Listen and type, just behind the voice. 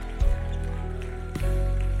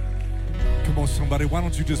Come on, somebody, why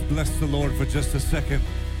don't you just bless the Lord for just a second?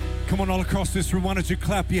 Come on, all across this room, why don't you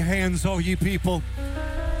clap your hands, all ye people?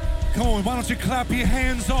 Come on, why don't you clap your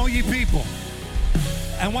hands, all ye people?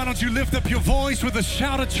 And why don't you lift up your voice with a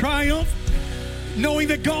shout of triumph, knowing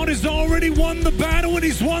that God has already won the battle and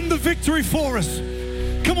He's won the victory for us.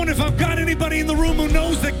 Come on, if I've got anybody in the room who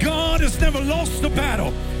knows that God has never lost a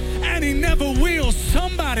battle and He never will,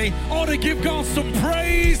 somebody ought to give God some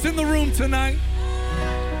praise in the room tonight.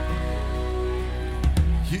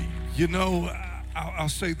 You know, I'll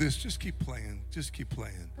say this, just keep playing, just keep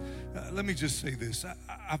playing. Let me just say this,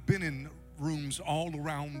 I've been in rooms all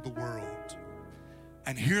around the world,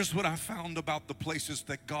 and here's what I found about the places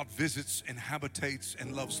that God visits and habitates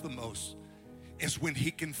and loves the most, is when He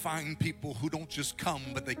can find people who don't just come,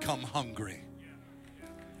 but they come hungry.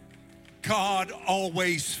 God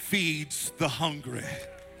always feeds the hungry.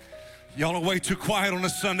 Y'all are way too quiet on a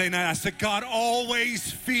Sunday night. I said, God always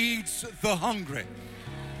feeds the hungry.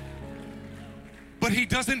 But He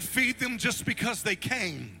doesn't feed them just because they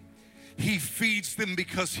came. He feeds them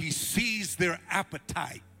because He sees their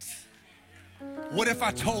appetite. What if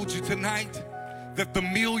I told you tonight that the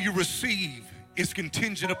meal you receive is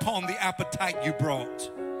contingent upon the appetite you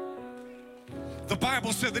brought? The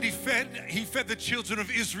Bible said that He fed the children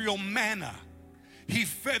of Israel manna. He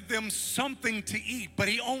fed them something to eat, but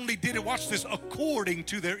He only did it, watch this, according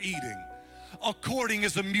to their eating. According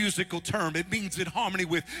is a musical term. It means in harmony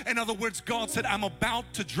with. In other words, God said, I'm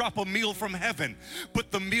about to drop a meal from heaven,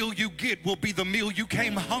 but the meal you get will be the meal you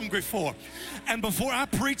came hungry for. And before I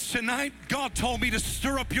preach tonight, God told me to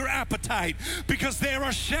stir up your appetite, because there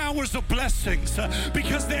are showers of blessings,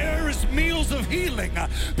 because there is meals of healing,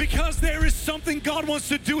 because there is something God wants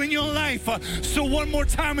to do in your life. So one more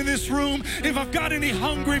time in this room, if I've got any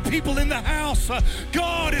hungry people in the house,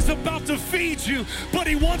 God is about to feed you, but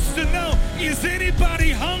He wants to know, is anybody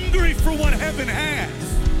hungry for what heaven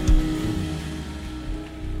has?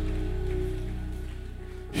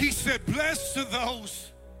 He said, blessed are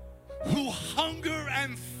those who hunger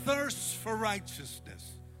and thirst for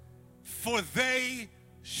righteousness, for they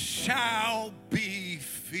shall be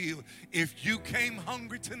filled. If you came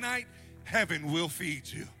hungry tonight, heaven will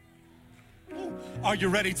feed you. Are you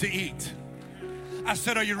ready to eat? I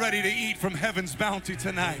said, are you ready to eat from heaven's bounty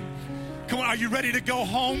tonight? Come on, are you ready to go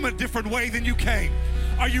home a different way than you came?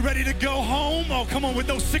 Are you ready to go home? Oh, come on, with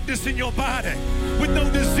no sickness in your body, with no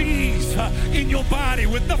disease in your body,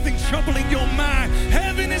 with nothing troubling your mind.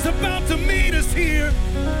 Heaven is about to meet us here.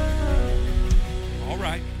 All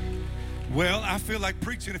right. Well, I feel like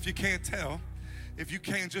preaching if you can't tell. If you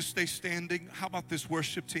can, just stay standing. How about this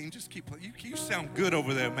worship team? Just keep playing. You sound good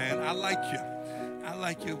over there, man. I like you. I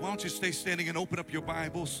like you. Why don't you stay standing and open up your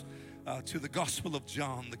Bibles to the Gospel of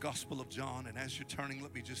John, the Gospel of John. And as you're turning,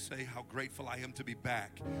 let me just say how grateful I am to be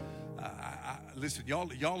back. Listen,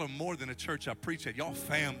 y'all are more than a church I preach at. Y'all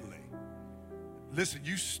family. Listen,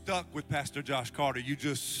 you stuck with Pastor Josh Carter. You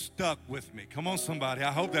just stuck with me. Come on, somebody.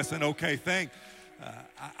 I hope that's an okay thing.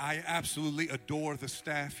 I absolutely adore the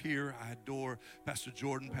staff here. I adore Pastor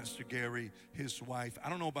Jordan, Pastor Gary, his wife. I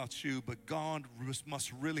don't know about you, but God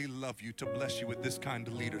must really love you to bless you with this kind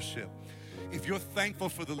of leadership. If you're thankful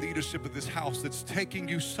for the leadership of this house that's taking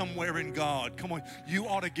you somewhere in God, come on, you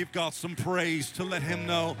ought to give God some praise to let Him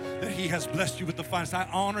know that He has blessed you with the finest. I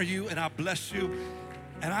honor you and I bless you,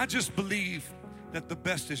 and I just believe that the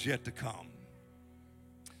best is yet to come.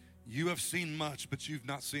 You have seen much, but you've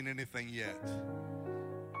not seen anything yet.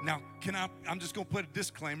 Now, I'm just going to put a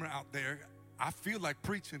disclaimer out there. I feel like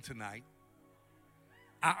preaching tonight.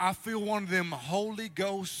 I feel one of them Holy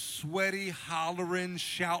Ghost, sweaty, hollering,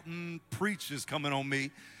 shouting preachers coming on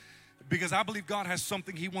me, because I believe God has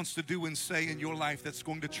something He wants to do and say in your life that's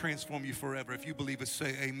going to transform you forever. If you believe it,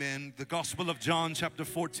 say amen. The Gospel of John, chapter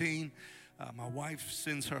 14. My wife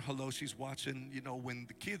sends her hello. She's watching. You know, when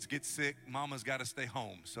the kids get sick, mama's got to stay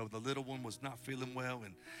home. So the little one was not feeling well,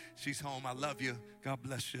 and she's home. I love you. God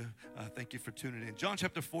bless you. Thank you for tuning in. John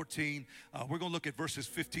chapter 14, we're going to look at verses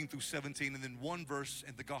 15 through 17, and then one verse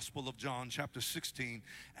in the Gospel of John chapter 16,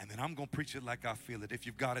 and then I'm going to preach it like I feel it. If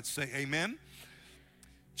you've got it, say amen.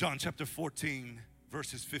 John chapter 14,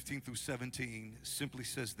 verses 15 through 17 simply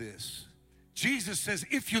says this. Jesus says,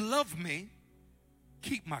 if you love me,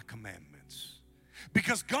 keep my commandments.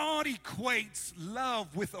 Because God equates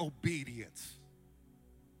love with obedience.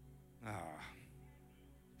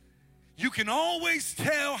 You can always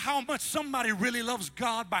tell how much somebody really loves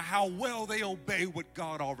God by how well they obey what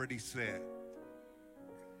God already said.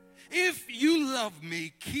 If you love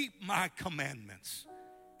me, keep my commandments.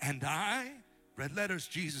 And I, red letters,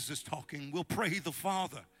 Jesus is talking, will pray the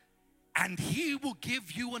Father, and He will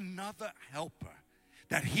give you another helper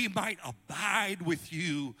that he might abide with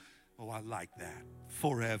you. Oh, I like that.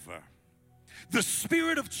 Forever. The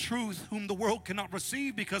Spirit of truth, whom the world cannot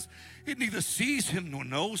receive because it neither sees him nor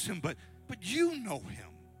knows him, but you know him,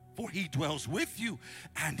 for he dwells with you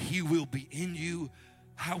and he will be in you.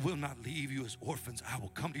 I will not leave you as orphans. I will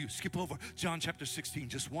come to you. Skip over John chapter 16,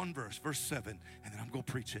 just one verse, verse 7, and then I'm going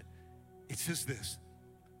to preach it. It says this.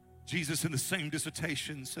 Jesus in the same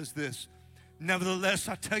dissertation says this. Nevertheless,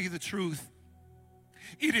 I tell you the truth.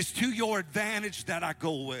 It is to your advantage that I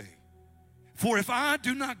go away. For if I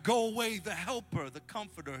do not go away, the helper, the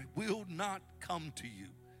comforter, will not come to you.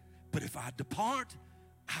 But if I depart,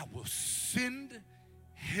 I will send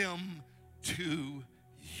him to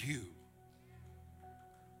you.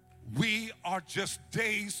 We are just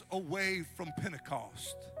days away from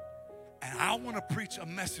Pentecost. And I want to preach a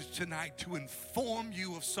message tonight to inform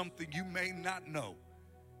you of something you may not know.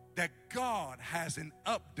 That God has an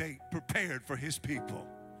update prepared for his people.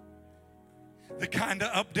 The kind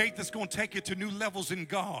of update that's going to take you to new levels in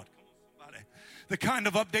God. The kind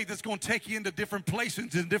of update that's going to take you into different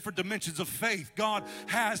places and different dimensions of faith. God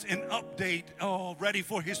has an update ready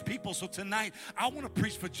for his people. So tonight, I want to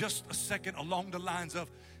preach for just a second along the lines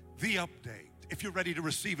of the update. If you're ready to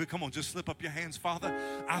receive it, come on, just slip up your hands. Father,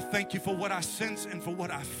 I thank you for what I sense and for what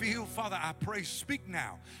I feel. Father, I pray, speak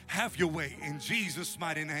now. Have your way in Jesus'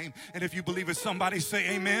 mighty name. And if you believe it, somebody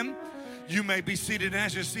say amen. You may be seated. And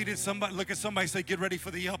as you're seated, somebody look at somebody and say, get ready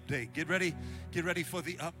for the update. Get ready for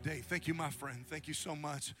the update. Thank you, my friend. Thank you so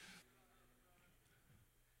much.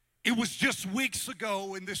 It was just weeks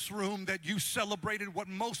ago in this room that you celebrated what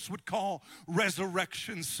most would call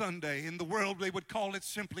Resurrection Sunday. In the world, they would call it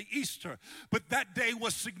simply Easter. But that day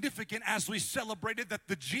was significant as we celebrated that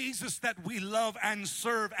the Jesus that we love and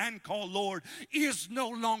serve and call Lord is no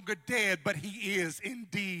longer dead, but he is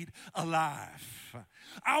indeed alive.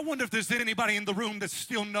 I wonder if there's anybody in the room that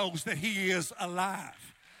still knows that he is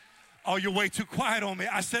alive. Oh, you're way too quiet on me.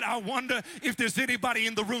 I said, I wonder if there's anybody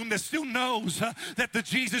in the room that still knows that the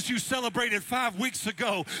Jesus you celebrated 5 weeks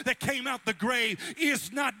ago that came out the grave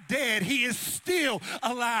is not dead. He is still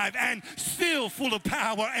alive and still full of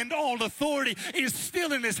power, and all authority is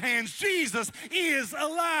still in his hands. Jesus is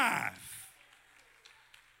alive.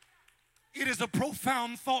 It is a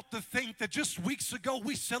profound thought to think that just weeks ago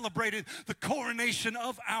we celebrated the coronation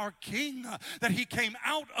of our King, that he came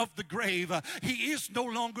out of the grave. He is no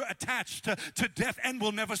longer attached to death and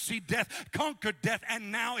will never see death, conquer death, and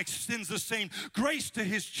now extends the same grace to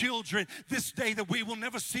his children this day that we will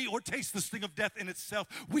never see or taste the sting of death in itself.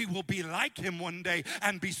 We will be like him one day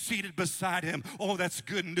and be seated beside him. Oh, that's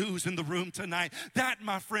good news in the room tonight. That,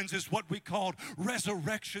 my friends, is what we called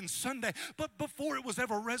Resurrection Sunday. But before it was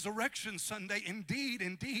ever Resurrection Sunday,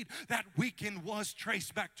 indeed, that weekend was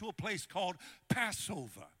traced back to a place called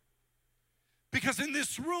Passover. Because in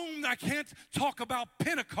this room, I can't talk about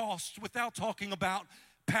Pentecost without talking about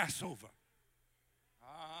Passover.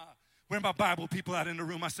 Where are my Bible people out in the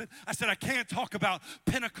room? I said I can't talk about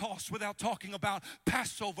Pentecost without talking about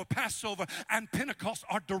Passover. Passover and Pentecost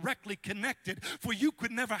are directly connected. For you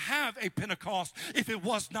could never have a Pentecost if it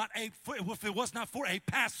was not for a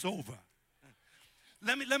Passover.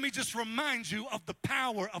 Let me just remind you of the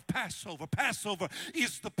power of Passover. Passover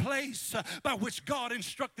is the place by which God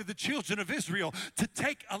instructed the children of Israel to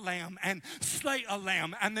take a lamb and slay a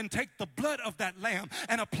lamb and then take the blood of that lamb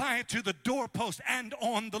and apply it to the doorpost and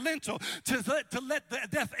on the lintel to let the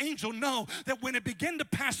death angel know that when it began to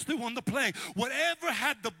pass through on the plague, whatever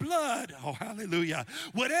had the blood, oh hallelujah,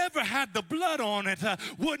 whatever had the blood on it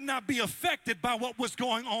would not be affected by what was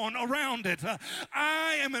going on around it.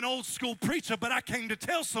 I am an old school preacher, but I came to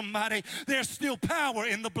tell somebody there's still power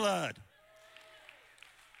in the blood.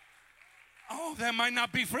 Oh, that might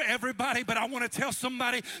not be for everybody, but I want to tell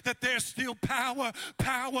somebody that there's still power,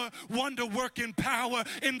 wonder-working power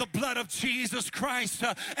in the blood of Jesus Christ.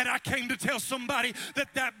 And I came to tell somebody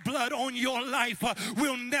that blood on your life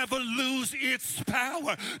will never lose its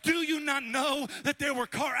power. Do you not know that there were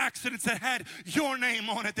car accidents that had your name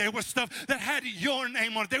on it? There was stuff that had your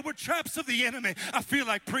name on it. There were traps of the enemy, I feel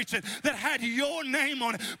like preaching, that had your name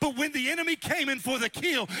on it. But when the enemy came in for the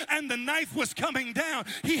kill and the knife was coming down,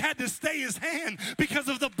 he had to stay his hand because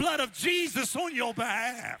of the blood of Jesus on your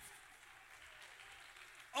behalf.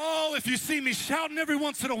 Oh, if you see me shouting every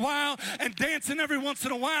once in a while and dancing every once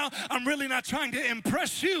in a while, I'm really not trying to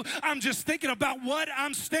impress you. I'm just thinking about what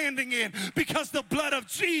I'm standing in because the blood of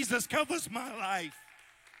Jesus covers my life.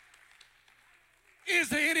 Is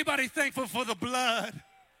there anybody thankful for the blood?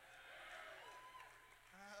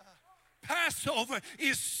 Passover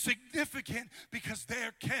is significant because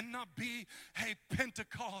there cannot be a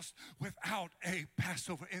Pentecost without a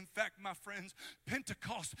Passover. In fact, my friends,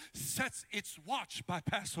 Pentecost sets its watch by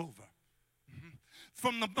Passover.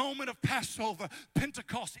 From the moment of Passover,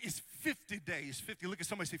 Pentecost is 50 days. 50, look at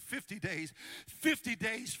somebody, say 50 days. 50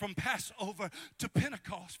 days from Passover to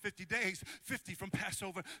Pentecost. 50 days, 50 from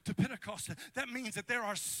Passover to Pentecost. That means that there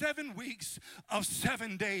are 7 weeks of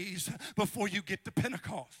 7 days before you get to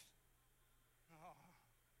Pentecost.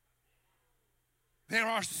 There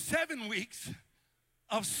are 7 weeks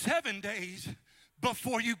of 7 days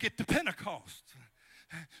before you get to Pentecost.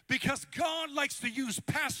 Because God likes to use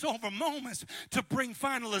Passover moments to bring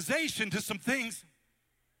finalization to some things,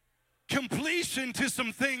 completion to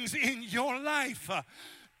some things in your life.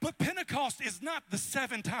 But Pentecost is not the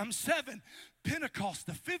 7 times 7. Pentecost,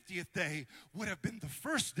 the 50th day, would have been the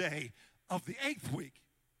first day of the 8th week.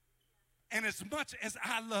 And as much as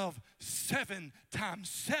I love 7 times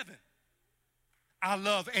 7, I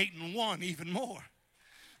love 8 and 1 even more.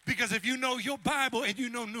 Because if you know your Bible and you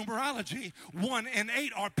know numerology, 1 and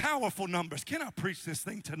 8 are powerful numbers. Can I preach this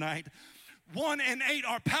thing tonight? 1 and 8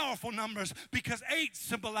 are powerful numbers because 8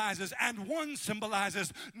 symbolizes and 1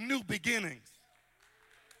 symbolizes new beginnings.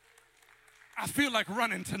 I feel like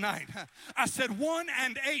running tonight. I said 1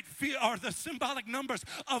 and 8 are the symbolic numbers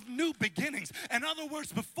of new beginnings. In other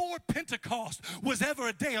words, before Pentecost was ever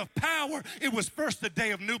a day of power, it was first a day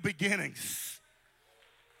of new beginnings.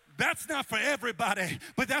 That's not for everybody,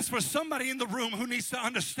 but that's for somebody in the room who needs to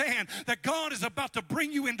understand that God is about to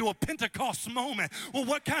bring you into a Pentecost moment. Well,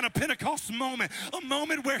 what kind of Pentecost moment? A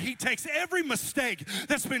moment where he takes every mistake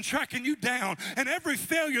that's been tracking you down and every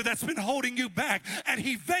failure that's been holding you back, and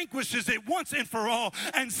he vanquishes it once and for all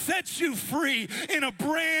and sets you free in a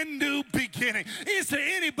brand new beginning. Is there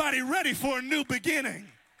anybody ready for a new beginning?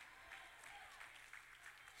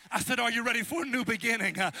 I said, are you ready for a new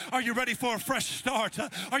beginning? Are you ready for a fresh start?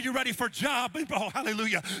 Are you ready for job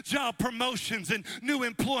promotions and new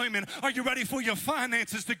employment? Are you ready for your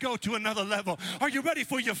finances to go to another level? Are you ready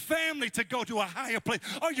for your family to go to a higher place?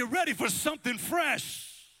 Are you ready for something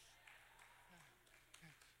fresh?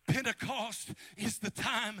 Pentecost is the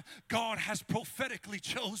time God has prophetically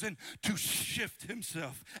chosen to shift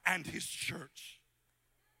himself and his church.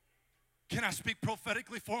 Can I speak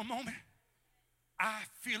prophetically for a moment? I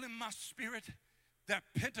feel in my spirit that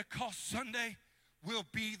Pentecost Sunday will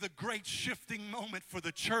be the great shifting moment for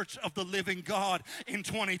the church of the living God in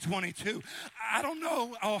 2022. I don't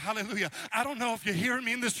know, oh hallelujah, I don't know if you're hearing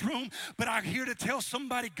me in this room, but I'm here to tell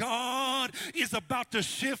somebody God is about to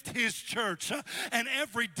shift his church, and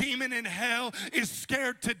every demon in hell is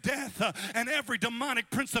scared to death, and every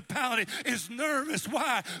demonic principality is nervous.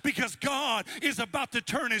 Why? Because God is about to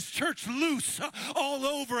turn his church loose all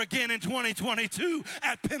over again in 2022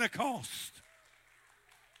 at Pentecost.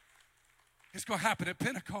 It's going to happen at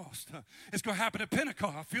Pentecost. It's going to happen at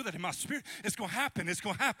Pentecost. I feel that in my spirit. It's going to happen. It's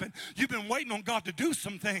going to happen. You've been waiting on God to do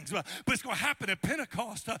some things, but it's going to happen at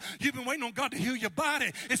Pentecost. You've been waiting on God to heal your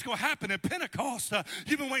body. It's going to happen at Pentecost.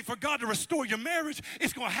 You've been waiting for God to restore your marriage.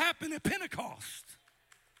 It's going to happen at Pentecost.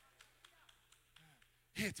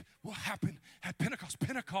 It will happen at Pentecost.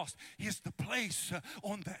 Pentecost is the place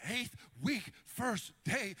on the 8th week, first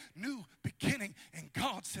day, new beginning. And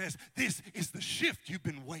God says, this is the shift you've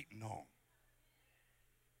been waiting on.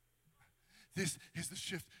 This is the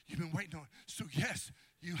shift you've been waiting on. So yes,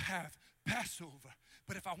 you have Passover.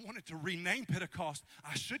 But if I wanted to rename Pentecost,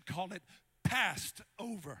 I should call it Passed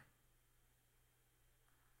Over.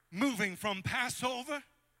 Moving from Passover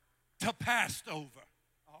to passed over.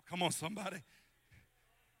 Oh, come on, somebody.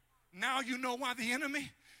 Now you know why the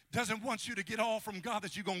enemy doesn't want you to get all from God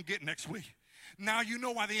that you're going to get next week. Now you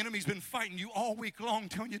know why the enemy's been fighting you all week long,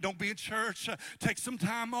 telling you don't be in church, take some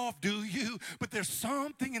time off, do you? But there's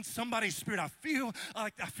something in somebody's spirit. I feel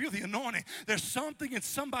the anointing. There's something in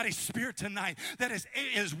somebody's spirit tonight that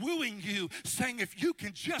is wooing you, saying if you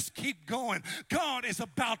can just keep going, God is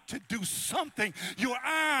about to do something your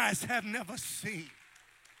eyes have never seen.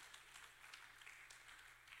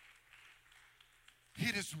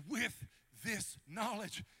 It is with this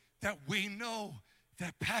knowledge that we know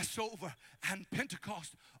that Passover and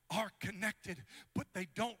Pentecost are connected, but they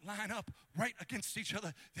don't line up right against each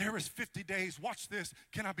other. There is 50 days. Watch this.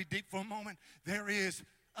 Can I be deep for a moment? There is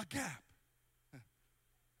a gap.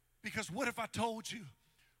 Because what if I told you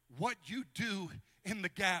what you do in the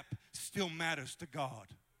gap still matters to God?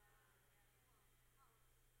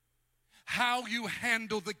 How you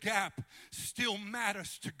handle the gap still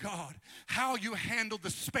matters to God. How you handle the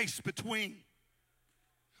space between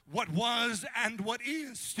What was and what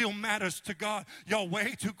is still matters to God. Y'all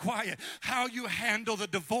way too quiet. How you handle the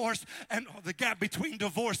divorce and the gap between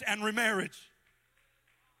divorce and remarriage.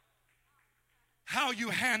 How you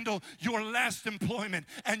handle your last employment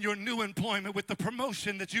and your new employment with the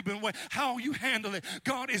promotion that you've been waiting. How you handle it.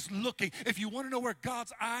 God is looking. If you want to know where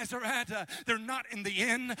God's eyes are at, they're not in the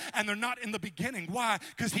end and they're not in the beginning. Why?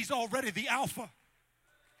 Because He's already the Alpha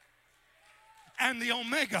and the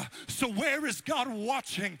Omega. So where is God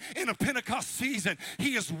watching in a Pentecost season?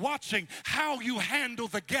 He is watching how you handle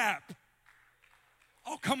the gap.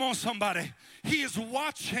 Oh, come on, somebody. He is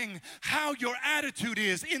watching how your attitude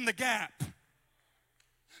is in the gap.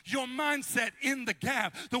 Your mindset in the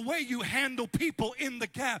gap, the way you handle people in the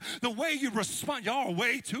gap, the way you respond. Y'all are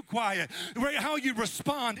way too quiet. How you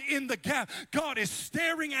respond in the gap. God is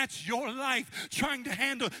staring at your life, trying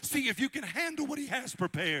to see if you can handle what He has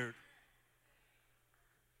prepared.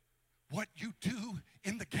 What you do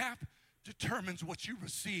in the gap determines what you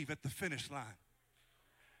receive at the finish line.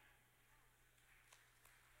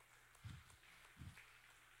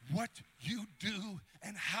 What you do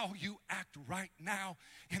and how you act right now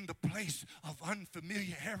in the place of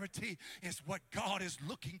unfamiliarity is what God is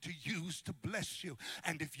looking to use to bless you.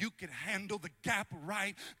 And if you can handle the gap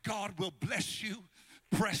right, God will bless you.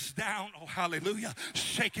 Pressed down, oh hallelujah,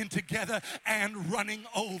 shaken together and running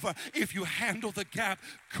over if you handle the gap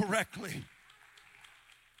correctly.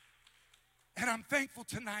 And I'm thankful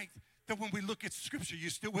tonight that when we look at Scripture, you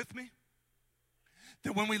still with me?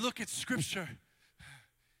 That when we look at Scripture,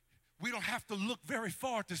 we don't have to look very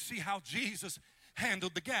far to see how Jesus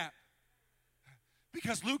handled the gap.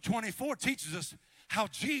 Because Luke 24 teaches us how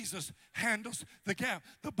Jesus handles the gap.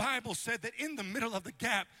 The Bible said that in the middle of the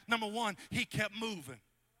gap, number one, He kept moving.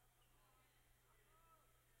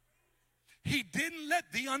 He didn't let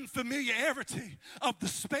the unfamiliarity of the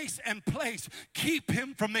space and place keep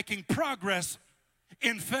Him from making progress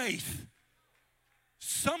in faith.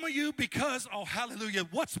 Some of you, because, oh hallelujah,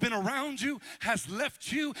 what's been around you has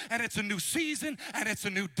left you, and it's a new season, and it's a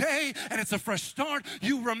new day, and it's a fresh start.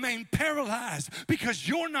 You remain paralyzed because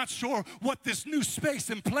you're not sure what this new space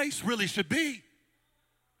and place really should be.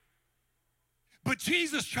 But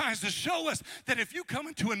Jesus tries to show us that if you come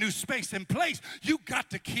into a new space and place, you got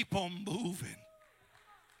to keep on moving.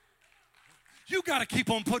 You got to keep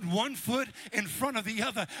on putting one foot in front of the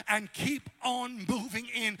other and keep on moving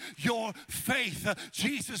in your faith.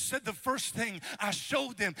 Jesus said the first thing I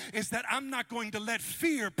showed them is that I'm not going to let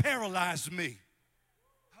fear paralyze me.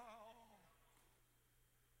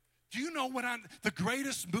 Do you know what the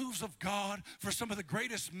greatest moves of God for some of the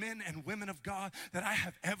greatest men and women of God that I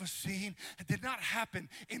have ever seen did not happen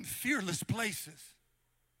in fearless places.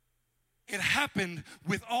 It happened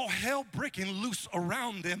with all hell breaking loose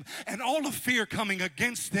around them and all of fear coming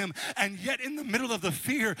against them. And yet in the middle of the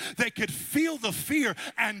fear, they could feel the fear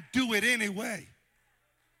and do it anyway.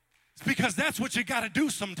 It's because that's what you got to do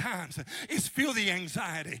sometimes is feel the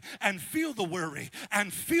anxiety and feel the worry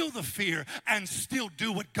and feel the fear and still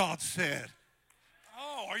do what God said.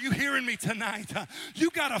 Oh, are you hearing me tonight? You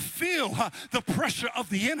got to feel the pressure of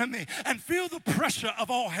the enemy and feel the pressure of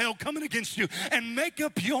all hell coming against you and make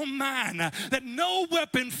up your mind that no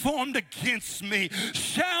weapon formed against me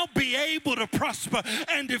shall be able to prosper.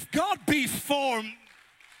 And if God be for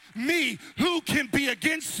me, who can be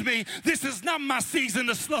against me? This is not my season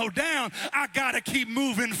to slow down. I got to keep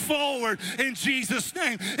moving forward in Jesus'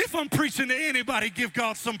 name. If I'm preaching to anybody, give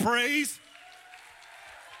God some praise.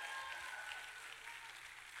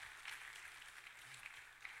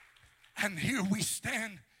 And here we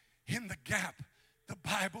stand in the gap. The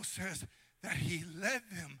Bible says that He led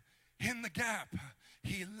them in the gap.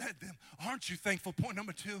 He led them. Aren't you thankful? Point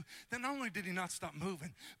number two, that not only did He not stop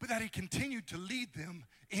moving, but that He continued to lead them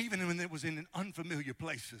even when it was in unfamiliar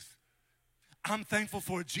places. I'm thankful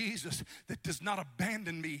for a Jesus that does not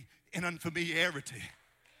abandon me in unfamiliarity.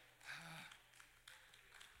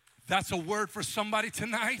 That's a word for somebody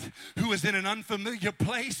tonight who is in an unfamiliar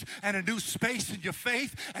place and a new space in your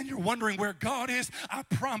faith and you're wondering where God is. I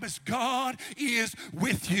promise God is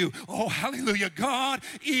with you. Oh, hallelujah. God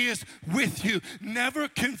is with you. Never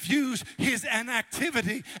confuse His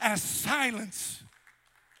inactivity as silence.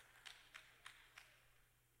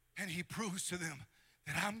 And He proves to them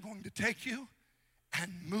that I'm going to take you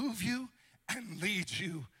and move you and lead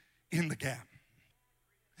you in the gap.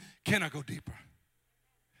 Can I go deeper?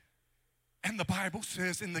 And the Bible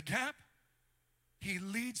says in the gap, He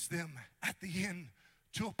leads them at the end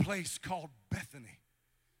to a place called Bethany.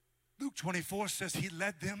 Luke 24 says He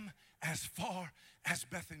led them as far as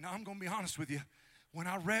Bethany. Now, I'm going to be honest with you. When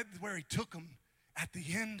I read where He took them at the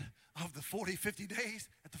end of the 40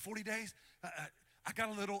 days, I got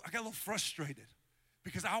a little frustrated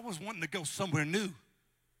because I was wanting to go somewhere new.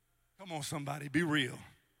 Come on, somebody, be real.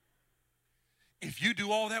 If you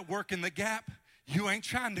do all that work in the Gap, you ain't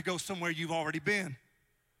trying to go somewhere you've already been.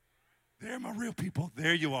 There, my real people,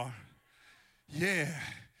 there you are. Yeah,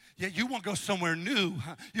 you want to go somewhere new.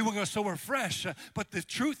 You want to go somewhere fresh. But the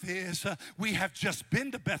truth is, we have just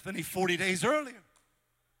been to Bethany 40 days earlier.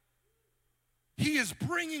 He is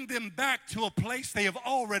bringing them back to a place they have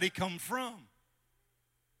already come from.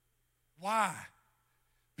 Why?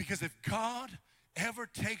 Because if God ever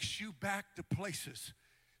takes you back to places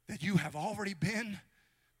that you have already been,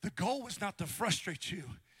 the goal is not to frustrate you.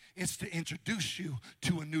 It's to introduce you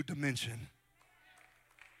to a new dimension.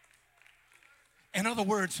 In other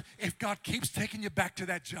words, if God keeps taking you back to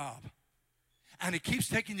that job, and He keeps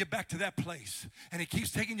taking you back to that place, and He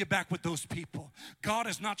keeps taking you back with those people, God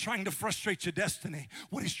is not trying to frustrate your destiny.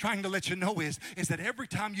 What He's trying to let you know is that every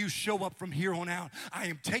time you show up from here on out, I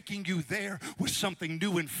am taking you there with something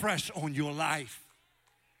new and fresh on your life.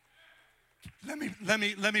 Let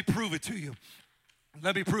me prove it to you.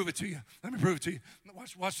 Let me prove it to you.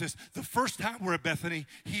 Watch this. The first time we're at Bethany,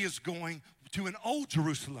 He is going to an old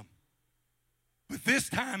Jerusalem. But this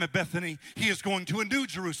time at Bethany, He is going to a new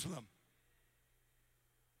Jerusalem.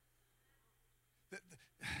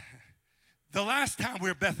 The last time we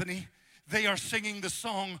were at Bethany, they are singing the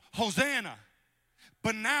song, Hosanna.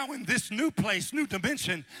 But now in this new place, new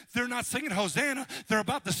dimension, they're not singing Hosanna. They're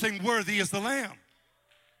about to sing, Worthy is the Lamb.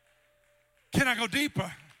 Can I go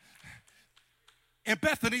deeper? In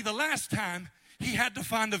Bethany, the last time, He had to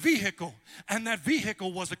find a vehicle, and that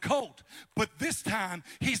vehicle was a colt. But this time,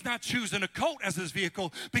 He's not choosing a colt as his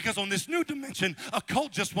vehicle, because on this new dimension, a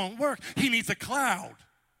colt just won't work. He needs a cloud.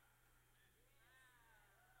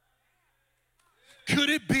 Could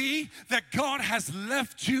it be that God has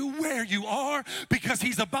left you where you are because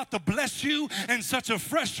He's about to bless you in such a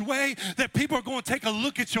fresh way that people are going to take a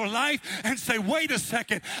look at your life and say, wait a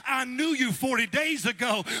second, I knew you 40 days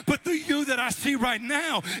ago, but the you that I see right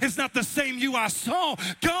now is not the same you I saw.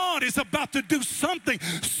 God is about to do something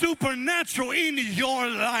supernatural in your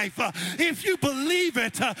life. If you believe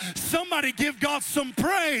it, somebody give God some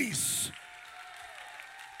praise.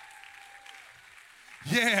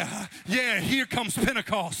 Yeah, here comes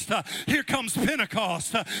Pentecost. Here comes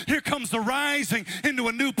Pentecost. Here comes the rising into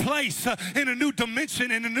a new place, in a new dimension,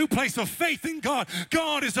 in a new place of faith in God.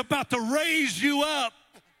 God is about to raise you up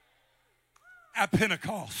at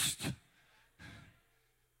Pentecost.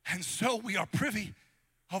 And so we are privy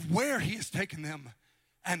of where He has taken them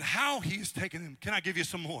and how He has taken them. Can I give you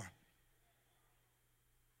some more?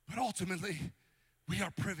 But ultimately, we are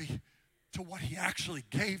privy to what He actually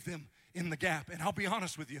gave them in the Gap. And I'll be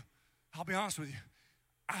honest with you.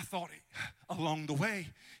 I thought along the way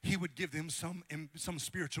He would give them some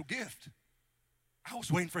spiritual gift. I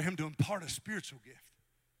was waiting for Him to impart a spiritual gift.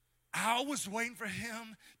 I was waiting for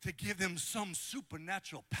Him to give them some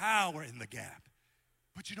supernatural power in the Gap.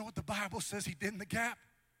 But you know what the Bible says He did in the Gap?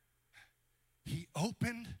 He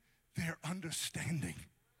opened their understanding.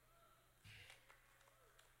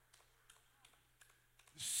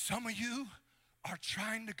 Some of you are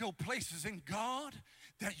trying to go places in God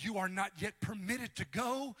that you are not yet permitted to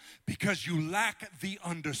go because you lack the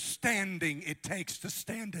understanding it takes to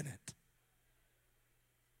stand in it.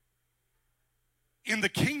 In the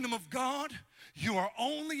kingdom of God, you are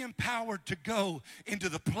only empowered to go into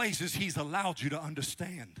the places He's allowed you to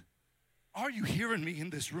understand. Are you hearing me in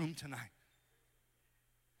this room tonight?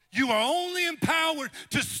 You are only empowered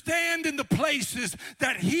to stand in the places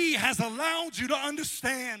that He has allowed you to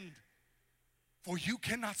understand. For you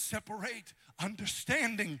cannot separate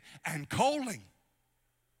understanding and calling.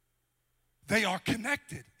 They are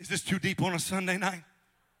connected. Is this too deep on a Sunday night?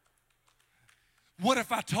 What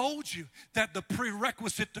if I told you that the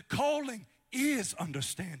prerequisite to calling is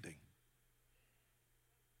understanding?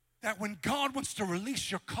 That when God wants to release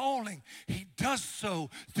your calling, He does so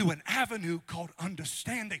through an avenue called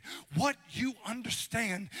understanding. What you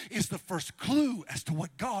understand is the first clue as to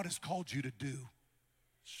what God has called you to do.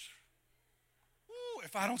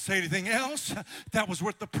 If I don't say anything else, that was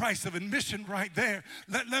worth the price of admission right there.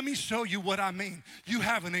 Let me show you what I mean. You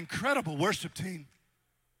have an incredible worship team.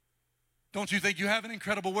 Don't you think you have an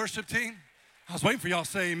incredible worship team? I was waiting for y'all to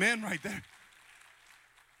say amen right there.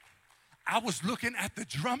 I was looking at the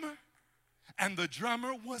drummer, and the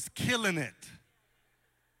drummer was killing it.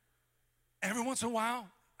 Every once in a while,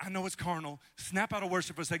 I know it's carnal, snap out of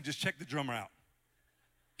worship for a second, just check the drummer out.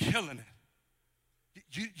 Killing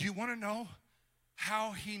it. You want to know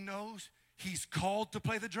how he knows he's called to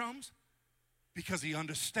play the drums? Because he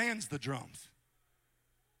understands the drums.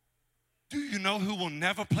 Do you know who will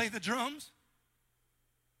never play the drums?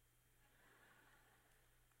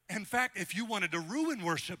 In fact, if you wanted to ruin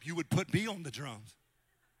worship, you would put me on the drums.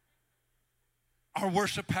 Our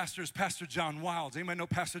worship pastor is Pastor John Wiles. Anybody know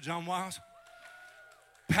Pastor John Wiles?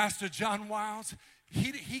 Pastor John Wiles,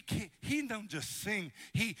 he don't just sing,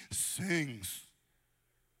 he sings.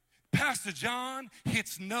 Pastor John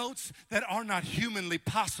hits notes that are not humanly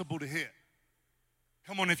possible to hit.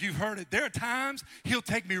 Come on, if you've heard it. There are times he'll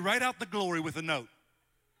take me right out the glory with a note.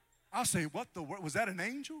 I'll say, what the word? Was that an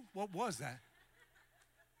angel? What was that?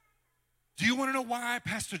 Do you want to know why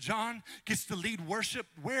Pastor John gets to lead worship,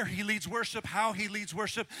 where he leads worship, how he leads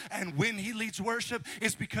worship, and when he leads worship?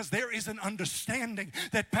 It's because there is an understanding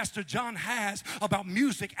that Pastor John has about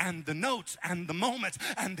music and the notes and the moments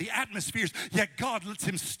and the atmospheres, yet God lets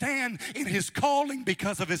him stand in his calling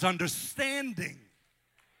because of his understanding.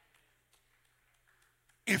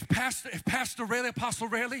 If Pastor Rayleigh, Apostle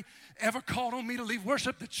Rayleigh, ever called on me to lead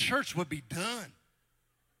worship, the church would be done.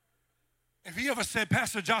 If he ever said,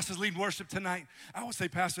 Pastor Josh is leading worship tonight, I would say,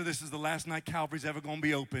 Pastor, this is the last night Calvary's ever going to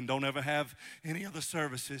be open. Don't ever have any other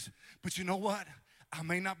services. But you know what? I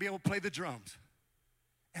may not be able to play the drums,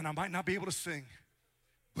 and I might not be able to sing.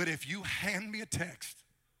 But if you hand me a text,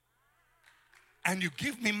 and you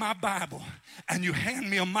give me my Bible, and you hand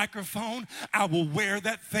me a microphone, I will wear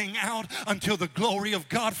that thing out until the glory of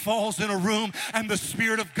God falls in a room and the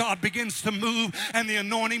Spirit of God begins to move and the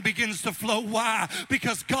anointing begins to flow. Why?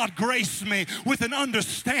 Because God graced me with an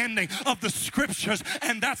understanding of the Scriptures,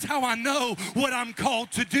 and that's how I know what I'm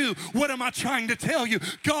called to do. What am I trying to tell you?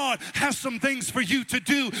 God has some things for you to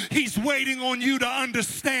do. He's waiting on you to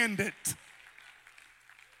understand it.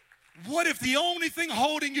 What if the only thing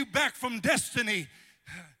holding you back from destiny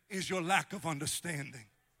is your lack of understanding?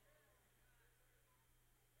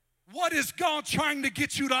 What is God trying to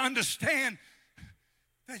get you to understand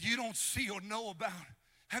that you don't see or know about?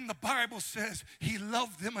 And the Bible says he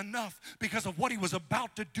loved them enough because of what he was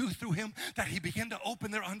about to do through him that he began to open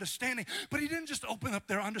their understanding. But he didn't just open up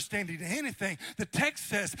their understanding to anything. The text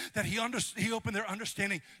says that he opened their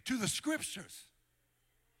understanding to the Scriptures.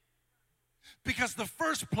 Because the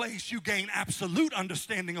first place you gain absolute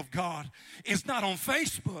understanding of God is not on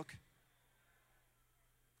Facebook,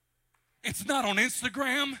 it's not on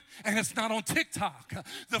Instagram, and it's not on TikTok.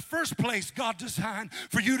 The first place God designed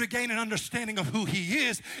for you to gain an understanding of who he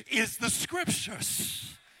is the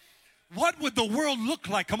Scriptures. What would the world look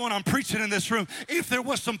like, come on, I'm preaching in this room, if there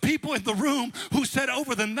was some people in the room who said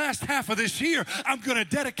over the last half of this year, I'm going to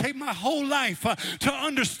dedicate my whole life to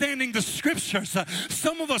understanding the Scriptures.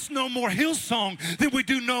 Some of us know more Hillsong than we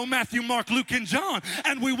do know Matthew, Mark, Luke, and John,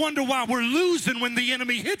 and we wonder why we're losing when the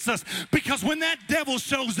enemy hits us, because when that devil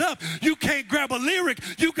shows up, you can't grab a lyric,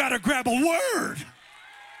 you got to grab a word.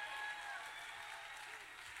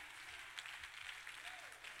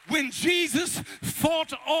 When Jesus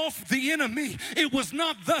fought off the enemy, it was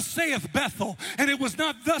not thus saith Bethel, and it was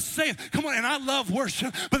not thus saith, come on, and I love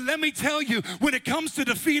worship, but let me tell you, when it comes to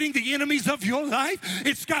defeating the enemies of your life,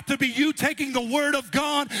 it's got to be you taking the word of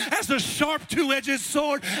God as a sharp two-edged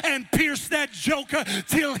sword and pierce that joker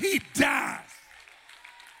till he dies.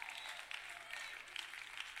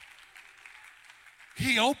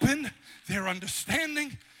 He opened their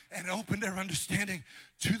understanding and opened their understanding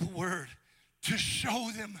to the word. To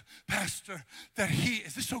show them, Pastor, that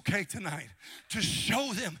is this okay tonight? To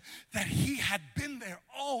show them that he had been there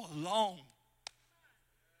all along.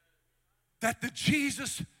 That the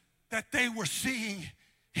Jesus that they were seeing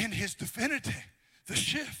in his divinity, the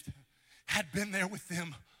shift, had been there with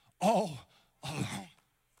them all along.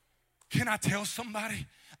 Can I tell somebody?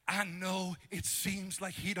 I know it seems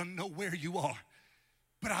like he doesn't know where you are,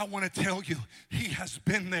 but I want to tell you, he has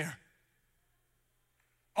been there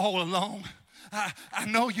all along. I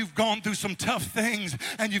know you've gone through some tough things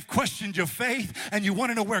and you've questioned your faith and you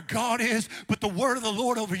want to know where God is, but the word of the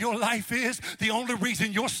Lord over your life is the only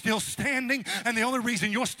reason you're still standing and the only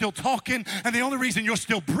reason you're still talking and the only reason you're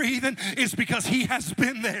still breathing is because he has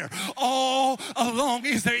been there all along.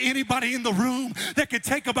 Is there anybody in the room that could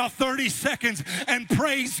take about 30 seconds and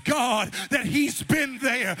praise God that he's been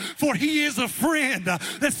there? For he is a friend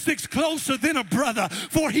that sticks closer than a brother,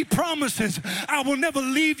 for he promises, I will never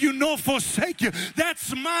leave you nor forsake you.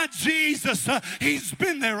 That's my Jesus. He's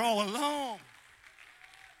been there all along.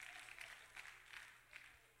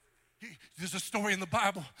 There's a story in the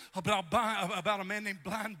Bible about a man named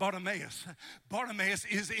blind Bartimaeus. Bartimaeus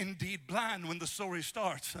is indeed blind when the story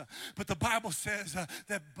starts. But the Bible says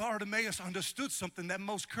that Bartimaeus understood something that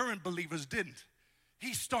most current believers didn't.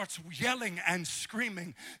 He starts yelling and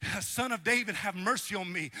screaming, Son of David, have mercy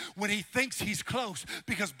on me, when he thinks he's close,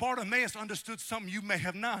 because Bartimaeus understood something you may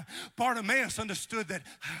have not. Bartimaeus understood that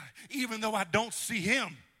even though I don't see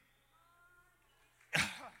him,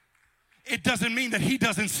 it doesn't mean that he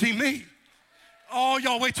doesn't see me. Oh,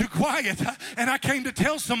 y'all way too quiet. And I came to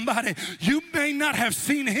tell somebody, you may not have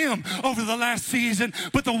seen him over the last season,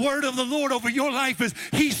 but the word of the Lord over your life is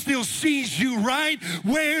he still sees you right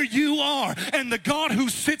where you are. And the God who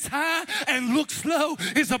sits high and looks low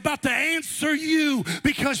is about to answer you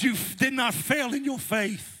because you did not fail in your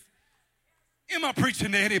faith. Am I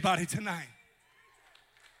preaching to anybody tonight?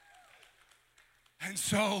 And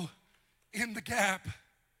so, in the gap,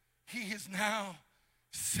 he is now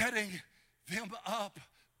setting them up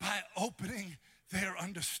by opening their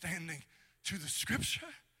understanding to the scripture.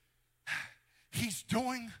 He's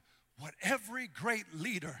doing what every great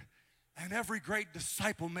leader and every great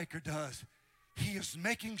disciple maker does. He is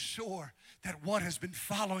making sure that what has been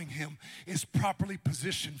following him is properly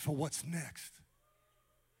positioned for what's next.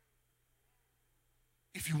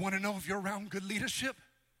 If you want to know if you're around good leadership,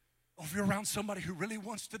 or if you're around somebody who really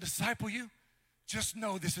wants to disciple you, just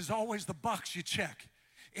know this is always the box you check.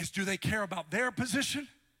 Is do they care about their position,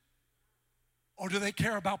 or do they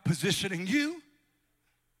care about positioning you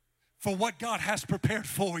for what God has prepared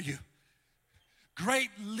for you? Great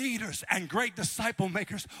leaders and great disciple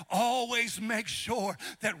makers always make sure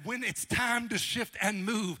that when it's time to shift and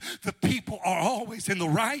move, the people are always in the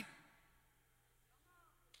right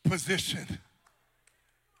position.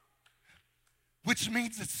 Which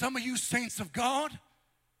means that some of you saints of God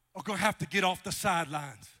are going to have to get off the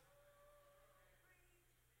sidelines.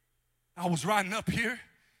 I was riding up here,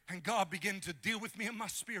 and God began to deal with me in my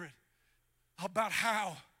spirit about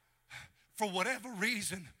how, for whatever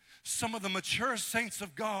reason, some of the mature saints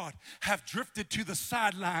of God have drifted to the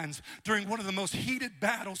sidelines during one of the most heated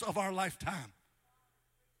battles of our lifetime.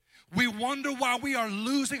 We wonder why we are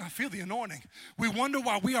losing, I feel the anointing. We wonder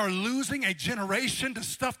why we are losing a generation to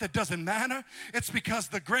stuff that doesn't matter. It's because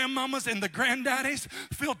the grandmamas and the granddaddies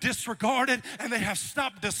feel disregarded and they have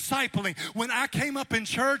stopped discipling. When I came up in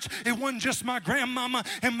church, it wasn't just my grandmama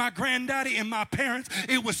and my granddaddy and my parents.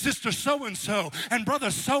 It was sister so-and-so and brother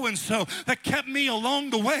so-and-so that kept me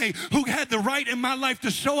along the way, who had the right in my life to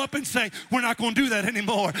show up and say, we're not going to do that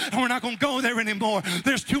anymore, and we're not going to go there anymore.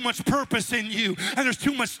 There's too much purpose in you, and there's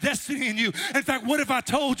too much destiny in you. In fact, what if I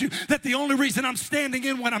told you that the only reason I'm standing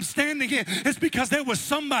in what I'm standing in is because there was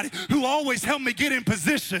somebody who always helped me get in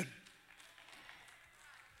position?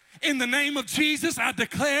 In the name of Jesus, I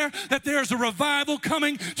declare that there's a revival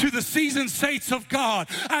coming to the seasoned saints of God.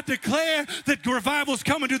 I declare that revival's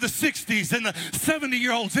coming to the 60s and the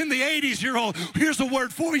 70-year-olds and the 80s-year-olds. Here's a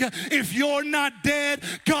word for you. If you're not dead,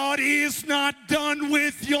 God is not done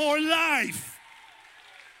with your life.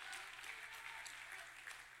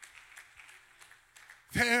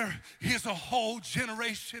 There is a whole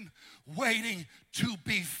generation waiting to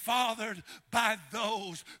be fathered by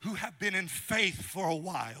those who have been in faith for a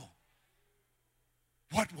while.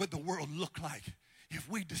 What would the world look like if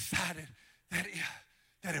we decided that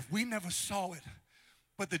if we never saw it,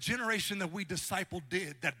 but the generation that we discipled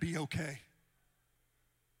did, that'd be okay?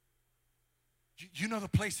 You know the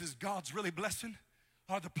places God's really blessing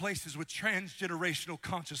are the places with transgenerational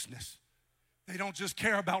consciousness. They don't just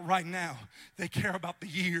care about right now. They care about the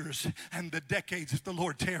years and the decades if the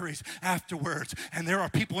Lord tarries afterwards. And there are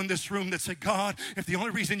people in this room that say, God, if the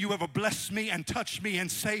only reason you ever blessed me and touched me and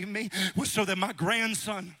saved me was so that my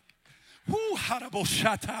grandson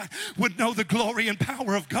would know the glory and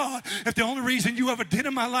power of God. If the only reason you ever did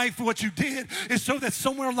in my life what you did is so that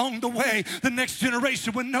somewhere along the way the next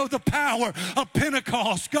generation would know the power of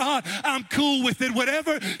Pentecost, God, I'm cool with it.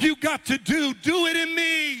 Whatever you got to do, do it in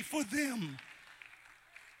me for them.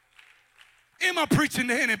 Am I preaching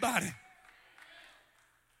to anybody?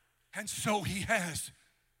 And so he has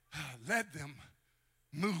led them,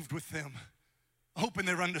 moved with them, opened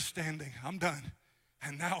their understanding. I'm done.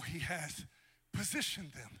 And now he has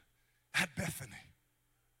positioned them at Bethany.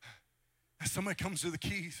 As somebody comes to the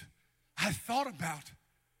keys, I thought about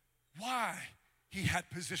why he had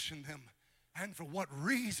positioned them and for what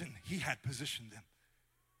reason he had positioned them.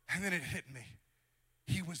 And then it hit me.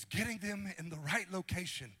 He was getting them in the right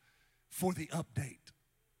location for the update.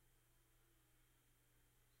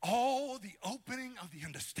 All the opening of the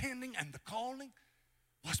understanding and the calling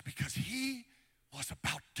was because he was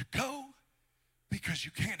about to go, because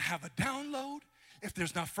you can't have a download if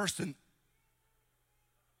there's not first an.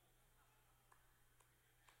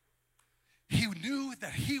 He knew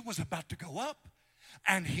that he was about to go up,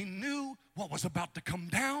 and he knew what was about to come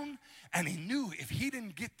down, and he knew if he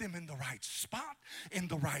didn't get them in the right spot, in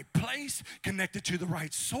the right place, connected to the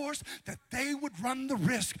right source, that they would run the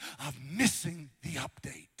risk of missing the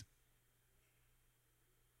update.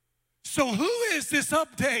 So who is this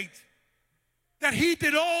update that he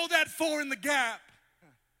did all that for in the gap?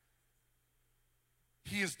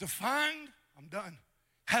 He is defined, I'm done,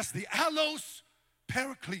 as the allos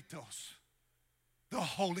parakletos, the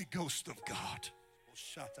Holy Ghost of God.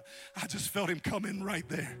 I just felt him come in right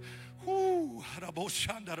there. Oh, I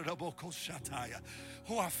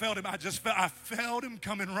felt him. I felt him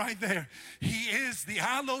coming right there. He is the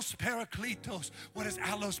allos parakletos. What does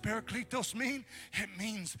allos parakletos mean? It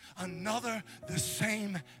means another, the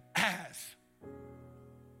same as.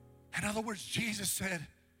 In other words, Jesus said,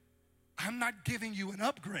 I'm not giving you an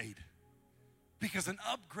upgrade, because an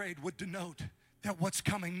upgrade would denote that what's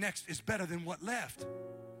coming next is better than what left.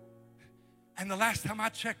 And the last time I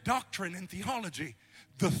checked doctrine and theology,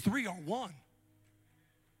 the three are one.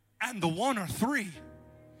 And the one are three.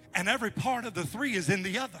 And every part of the three is in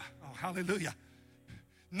the other. Oh, hallelujah.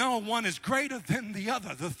 No one is greater than the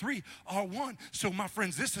other. The three are one. So my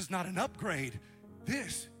friends, this is not an upgrade.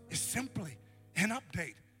 This is simply an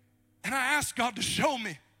update. And I asked God to show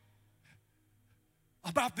me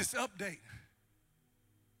about this update,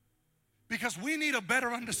 because we need a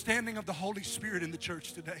better understanding of the Holy Spirit in the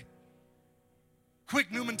church today. Quick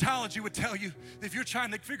pneumatology would tell you, if you're trying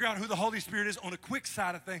to figure out who the Holy Spirit is on a quick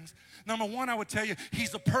side of things, number one, I would tell you,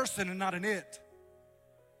 he's a person and not an it.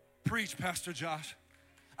 Preach, Pastor Josh.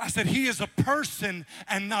 I said he is a person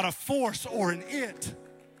and not a force or an it.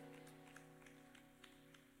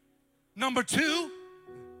 Number two,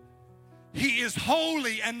 he is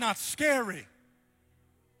holy and not scary.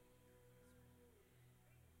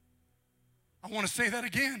 I want to say that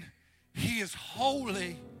again. He is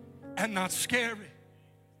holy and not scary.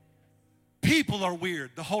 People are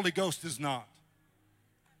weird. The Holy Ghost is not.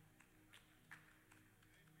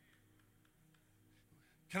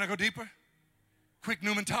 Can I go deeper? Quick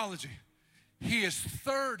pneumatology. He is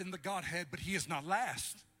third in the Godhead, but he is not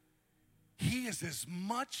last. He is as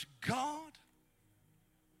much God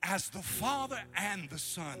as the Father and the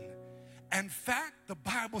Son. In fact, the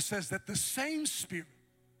Bible says that the same Spirit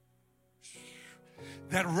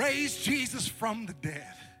that raised Jesus from the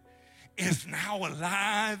dead is now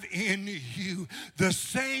alive in you. The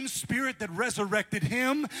same Spirit that resurrected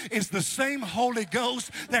him is the same Holy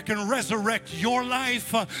Ghost that can resurrect your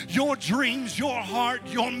life, your dreams, your heart,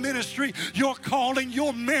 your ministry, your calling,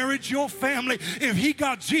 your marriage, your family. If he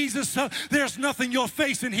got Jesus, there's nothing you're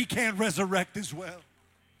facing he can't resurrect as well.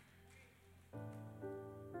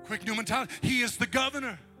 Quick pneumatology. He is the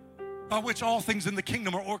governor by which all things in the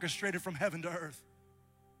kingdom are orchestrated from heaven to earth.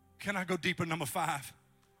 Can I go deeper? Number 5.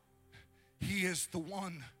 He is the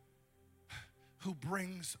one who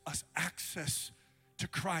brings us access to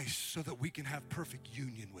Christ so that we can have perfect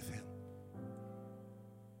union with him.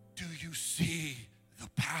 Do you see the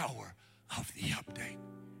power of the update?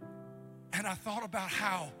 And I thought about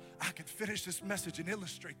how I could finish this message and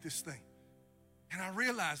illustrate this thing. And I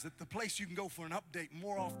realized that the place you can go for an update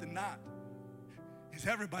more often than not is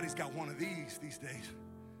everybody's got one of these days.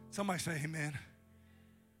 Somebody say amen.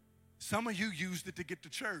 Some of you used it to get to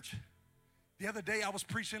church. The other day I was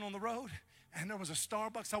preaching on the road and there was a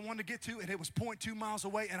Starbucks I wanted to get to and it was 0.2 miles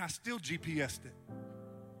away and I still GPS'd it.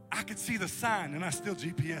 I could see the sign and I still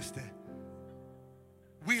GPS'd it.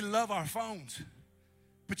 We love our phones.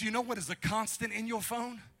 But you know what is a constant in your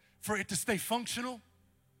phone for it to stay functional?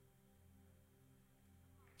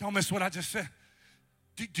 Don't miss what I just said.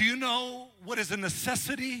 Do you know what is a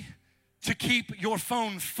necessity to keep your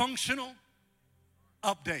phone functional?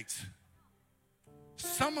 Updates.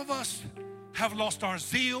 Some of us have lost our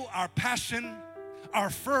zeal, our passion, our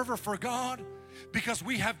fervor for God because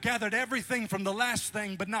we have gathered everything from the last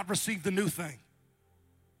thing but not received the new thing.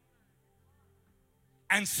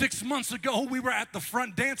 And 6 months ago, we were at the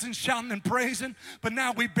front dancing, shouting, and praising, but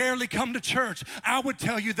now we barely come to church. I would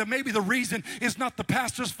tell you that maybe the reason is not the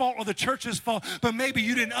pastor's fault or the church's fault, but maybe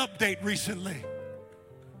you didn't update recently.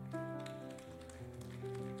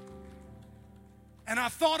 And I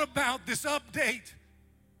thought about this update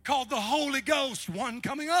called the Holy Ghost, one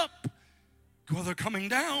coming up, other coming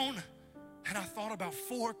down. And I thought about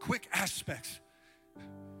 4 quick aspects.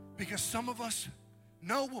 Because some of us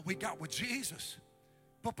know what we got with Jesus,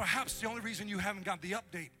 but perhaps the only reason you haven't got the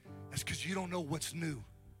update is because you don't know what's new.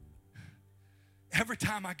 Every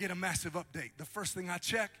time I get a massive update, the first thing I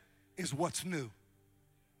check is what's new.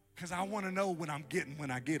 Because I want to know what I'm getting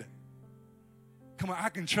when I get it. Come on, I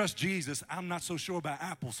can trust Jesus. I'm not so sure about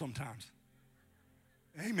Apple sometimes.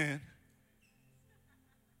 Amen.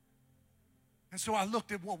 And so I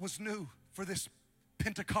looked at what was new for this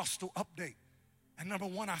Pentecostal update. And number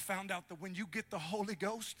 1, I found out that when you get the Holy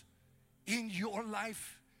Ghost in your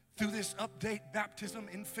life through this update, baptism,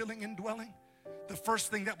 infilling, indwelling, the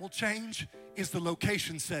first thing that will change is the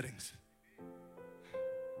location settings.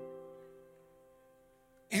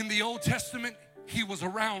 In the Old Testament, he was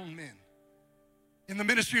around men. In the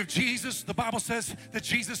ministry of Jesus, the Bible says that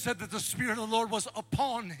Jesus said that the Spirit of the Lord was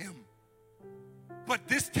upon him. But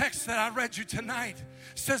this text that I read you tonight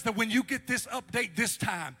says that when you get this update this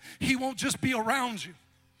time, he won't just be around you,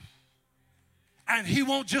 and he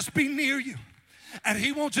won't just be near you, and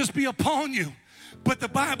he won't just be upon you, but the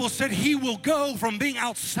Bible said he will go from being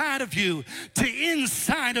outside of you to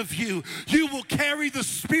inside of you. You will carry the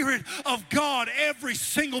Spirit of God every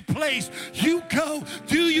single place you go.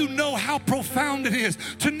 Do you know how profound it is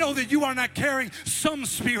to know that you are not carrying some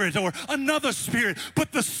spirit or another spirit,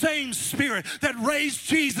 but the same Spirit that raised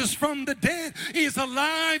Jesus from the dead is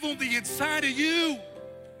alive on the inside of you?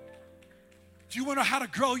 Do you want to know how to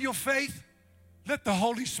grow your faith? Let the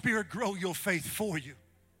Holy Spirit grow your faith for you.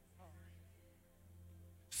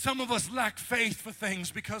 Some of us lack faith for things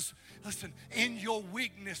because, listen, in your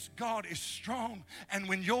weakness, God is strong. And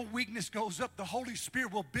when your weakness goes up, the Holy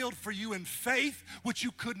Spirit will build for you in faith, which you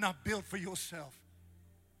could not build for yourself.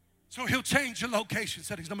 So he'll change your location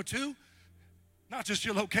settings. Number two, not just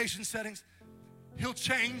your location settings, he'll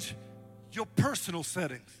change your personal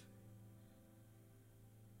settings.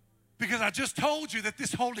 Because I just told you that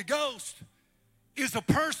this Holy Ghost is a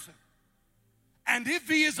person. And if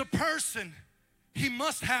he is a person, he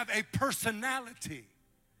must have a personality.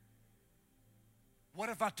 What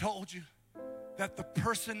if I told you that the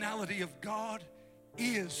personality of God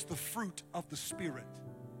is the fruit of the Spirit?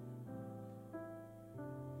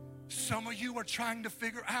 Some of you are trying to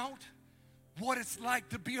figure out what it's like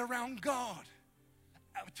to be around God.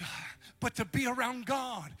 But to be around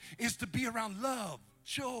God is to be around love,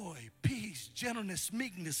 joy, peace, gentleness,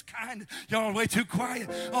 meekness, kindness. Y'all are way too quiet.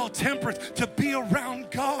 Oh, temperance. To be around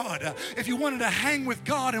God. If you wanted to hang with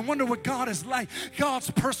God and wonder what God is like, God's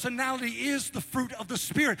personality is the fruit of the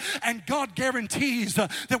Spirit. And God guarantees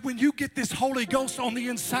that when you get this Holy Ghost on the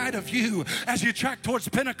inside of you, as you track towards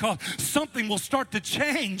Pentecost, something will start to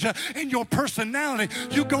change in your personality.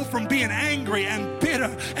 You go from being angry and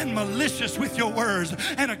bitter and malicious with your words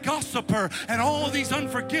and a gossiper and all these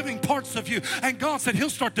unforgiving parts of you. And God said he'll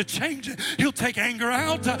start to change it. He'll take anger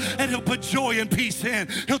out and he'll put joy and peace in.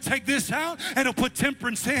 He'll take this out and he'll put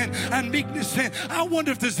temperance in and meekness in. I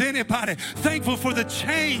wonder if there's anybody thankful for the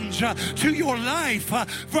change to your life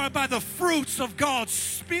by the fruits of God's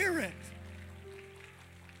Spirit.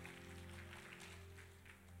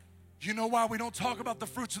 You know why we don't talk about the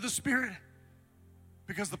fruits of the Spirit?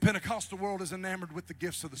 Because the Pentecostal world is enamored with the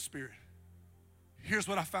gifts of the Spirit. Here's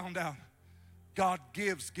what I found out. God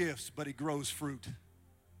gives gifts, but he grows fruit.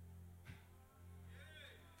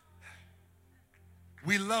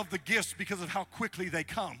 We love the gifts because of how quickly they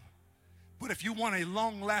come. But if you want a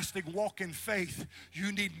long-lasting walk in faith,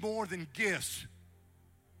 you need more than gifts.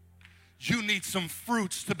 You need some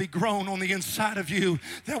fruits to be grown on the inside of you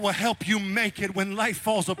that will help you make it when life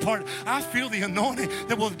falls apart. I feel the anointing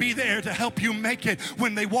that will be there to help you make it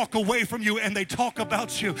when they walk away from you and they talk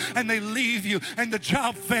about you and they leave you and the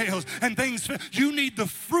job fails and things fail. You need the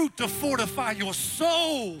fruit to fortify your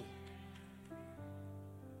soul.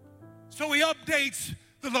 So he updates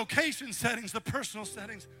the location settings, the personal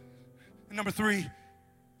settings. And number three,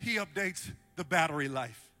 he updates the battery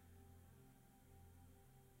life.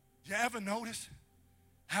 You ever notice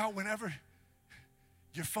how whenever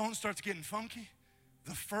your phone starts getting funky,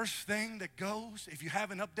 the first thing that goes, if you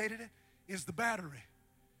haven't updated it, is the battery.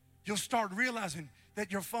 You'll start realizing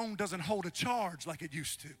that your phone doesn't hold a charge like it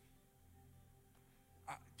used to.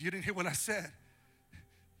 You didn't hear what I said.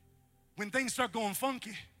 When things start going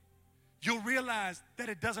funky, you'll realize that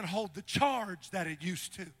it doesn't hold the charge that it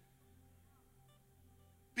used to.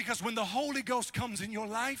 Because when the Holy Ghost comes in your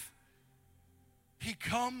life, he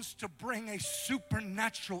comes to bring a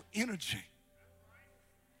supernatural energy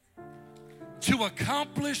to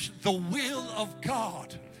accomplish the will of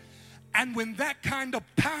God. And when that kind of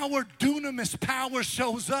power, dunamis power,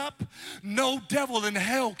 shows up, no devil in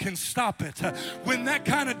hell can stop it. When that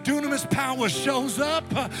kind of dunamis power shows up,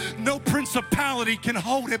 no principality can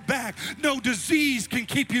hold it back. No disease can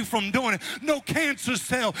keep you from doing it. No cancer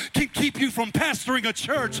cell can keep you from pastoring a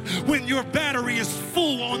church when your battery is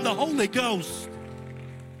full on the Holy Ghost.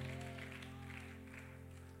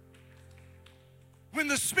 When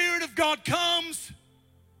the Spirit of God comes,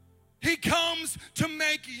 he comes to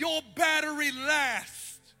make your battery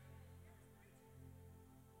last.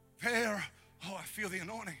 I feel the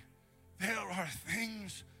anointing. There are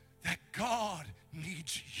things that God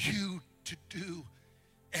needs you to do.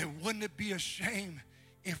 And wouldn't it be a shame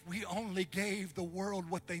if we only gave the world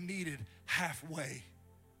what they needed halfway?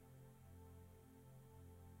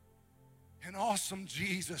 An awesome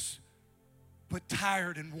Jesus, but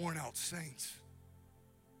tired and worn out saints.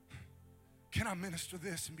 Can I minister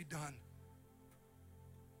this and be done?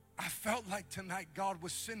 I felt like tonight God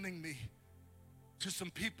was sending me to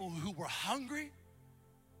some people who were hungry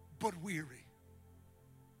but weary.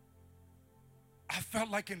 I felt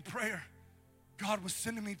like in prayer, God was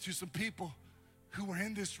sending me to some people who were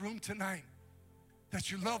in this room tonight,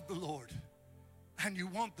 that you love the Lord and you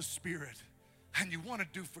want the Spirit and you want to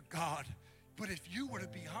do for God. But if you were to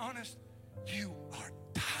be honest, you are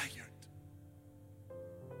tired.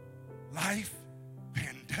 Life,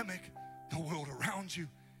 pandemic, the world around you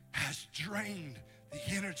has drained the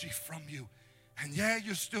energy from you. And yeah,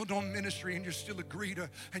 you're still doing ministry, and you're still a greeter,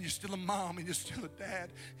 and you're still a mom, and you're still a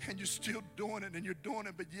dad, and you're still doing it, and you're doing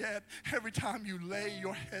it. But yet, every time you lay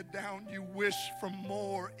your head down, you wish for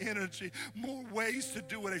more energy, more ways to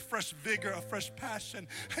do it, a fresh vigor, a fresh passion.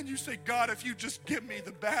 And you say, God, if you just give me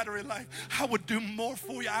the battery life, I would do more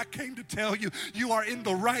for you. I came to tell you, you are in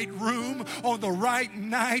the right room on the right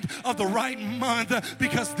night of the right month,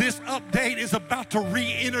 because this update is about to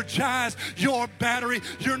re-energize your battery.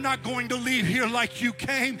 You're not going to leave here like you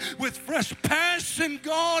came. With fresh passion,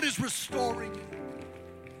 God is restoring you.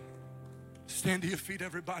 Stand to your feet,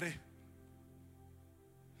 everybody.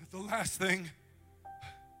 The last thing,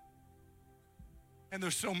 and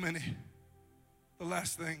there's so many, the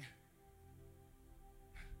last thing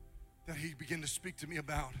that he began to speak to me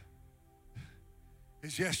about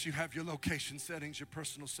is, yes, you have your location settings, your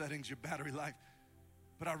personal settings, your battery life,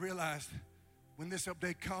 but I realized when this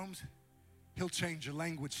update comes, he'll change your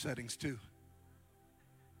language settings too.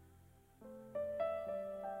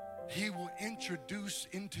 He will introduce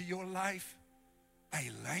into your life a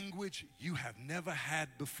language you have never had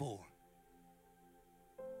before.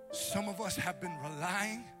 Some of us have been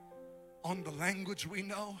relying on the language we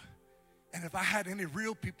know. And if I had any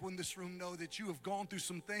real people in this room, know that you have gone through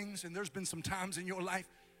some things, and there's been some times in your life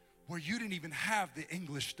where you didn't even have the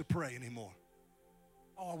English to pray anymore.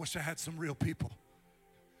 Oh, I wish I had some real people.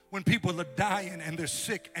 When people are dying and they're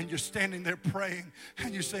sick, and you're standing there praying,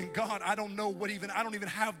 and you're saying, God, I don't even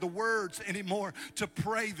have the words anymore to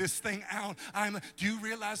pray this thing out. Do you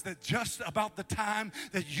realize that just about the time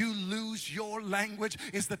that you lose your language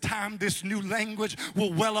is the time this new language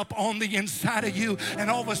will well up on the inside of you, and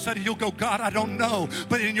all of a sudden you'll go, God, I don't know.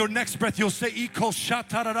 But in your next breath you'll say, and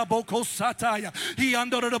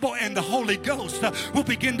the Holy Ghost will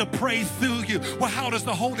begin to pray through you. Well, how does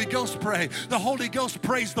the Holy Ghost pray? The Holy Ghost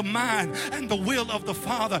prays the mind and the will of the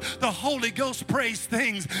Father. The Holy Ghost prays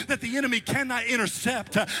things that the enemy cannot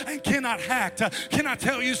intercept and cannot hack. Can I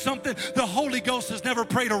tell you something? The Holy Ghost has never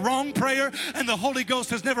prayed a wrong prayer, and the Holy Ghost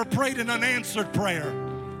has never prayed an unanswered prayer.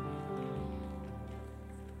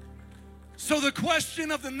 So the question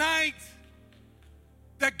of the night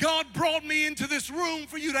that God brought me into this room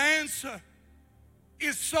for you to answer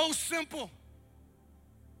is so simple.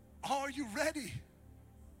 Are you ready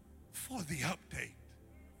for the update?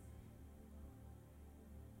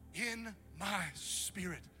 In my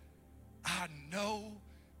spirit, I know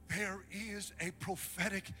there is a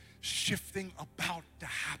prophetic shifting about to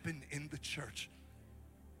happen in the church.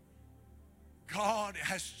 God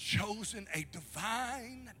has chosen a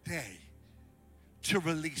divine day to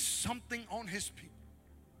release something on his people.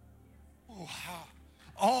 Oh,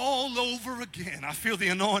 all over again. I feel the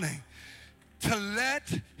anointing. To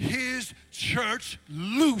let his church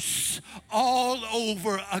loose all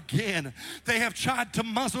over again. They have tried to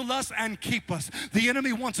muzzle us and keep us. The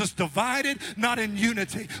enemy wants us divided, not in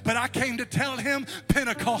unity. But I came to tell him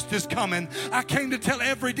Pentecost is coming. I came to tell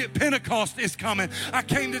every day Pentecost is coming. I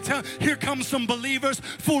came to tell, here comes some believers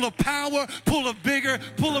full of power, full of vigor,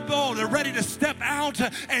 full of bold. They're ready to step out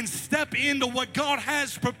and step into what God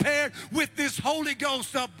has prepared with this Holy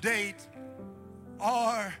Ghost update.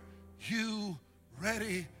 Are you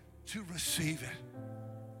ready to receive it?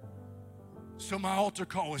 So my altar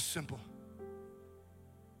call is simple.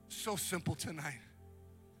 So simple tonight.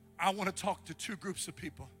 I want to talk to two groups of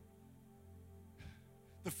people.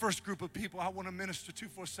 The first group of people I want to minister to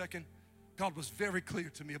for a second, God was very clear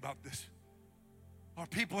to me about this, are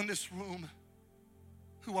people in this room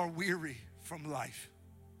who are weary from life.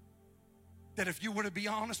 That if you were to be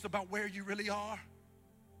honest about where you really are,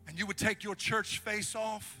 and you would take your church face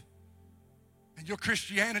off and your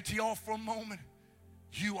Christianity off for a moment,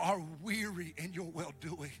 you are weary in your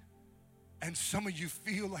well-doing. And some of you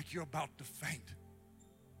feel like you're about to faint.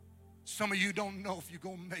 Some of you don't know if you're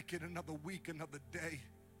going to make it another week, another day.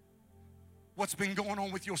 What's been going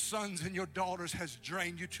on with your sons and your daughters has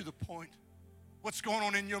drained you to the point. What's going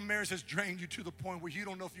on in your marriage has drained you to the point where you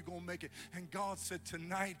don't know if you're going to make it. And God said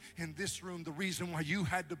tonight in this room, the reason why you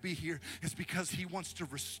had to be here is because he wants to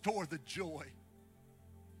restore the joy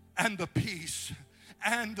and the peace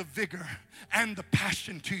and the vigor and the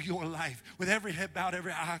passion to your life. With every head bowed,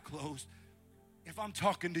 every eye closed. If I'm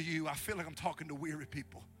talking to you, I feel like I'm talking to weary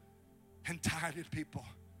people and tired people.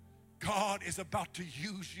 God is about to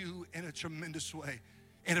use you in a tremendous way.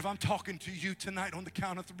 And if I'm talking to you tonight on the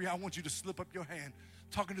count of 3, I want you to slip up your hand.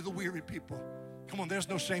 I'm talking to the weary people. Come on, there's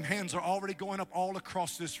no shame. Hands are already going up all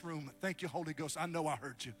across this room. Thank you, Holy Ghost. I know I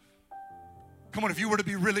heard you. Come on, if you were to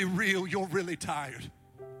be really real, you're really tired.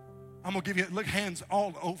 I'm going to give you, look, hands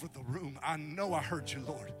all over the room. I know I heard you,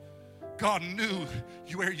 Lord. God knew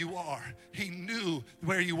where you are. He knew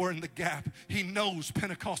where you were in the gap. He knows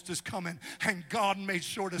Pentecost is coming. And God made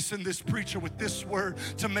sure to send this preacher with this word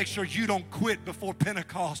to make sure you don't quit before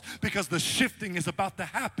Pentecost, because the shifting is about to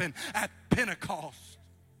happen at Pentecost.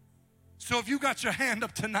 So if you got your hand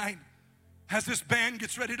up tonight, as this band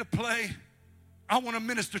gets ready to play, I want to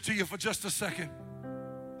minister to you for just a second.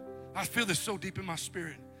 I feel this so deep in my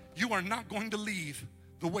spirit. You are not going to leave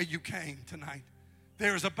the way you came tonight.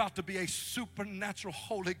 There is about to be a supernatural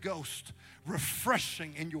Holy Ghost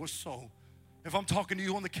refreshing in your soul. If I'm talking to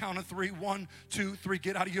you on the count of 3, 1, 2, 3,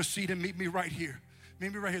 get out of your seat and meet me right here.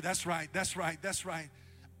 Meet me right here. That's right, that's right, that's right.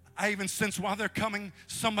 I even sense while they're coming,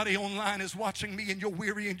 somebody online is watching me and you're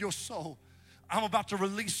weary in your soul. I'm about to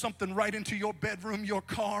release something right into your bedroom, your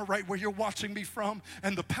car, right where you're watching me from,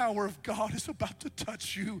 and the power of God is about to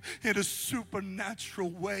touch you in a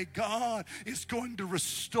supernatural way. God is going to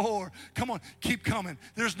restore. Come on, keep coming.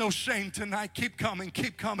 There's no shame tonight. Keep coming,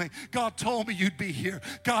 keep coming. God told me you'd be here.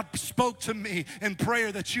 God spoke to me in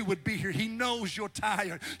prayer that you would be here. He knows you're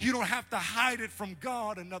tired. You don't have to hide it from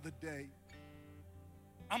God another day.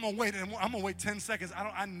 I'm gonna wait 10 seconds.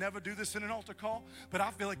 I never do this in an altar call, but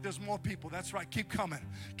I feel like there's more people. That's right. Keep coming.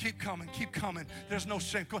 Keep coming. Keep coming. There's no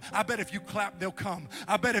shame. I bet if you clap, they'll come.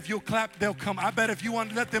 I bet if you'll clap, they'll come. I bet if you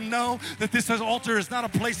want to let them know that this altar is not a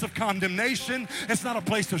place of condemnation. It's not a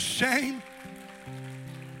place of shame.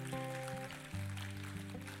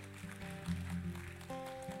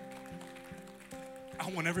 I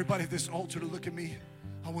want everybody at this altar to look at me.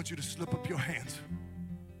 I want you to slip up your hands.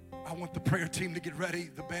 I want the prayer team to get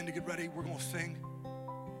ready, the band to get ready. We're going to sing.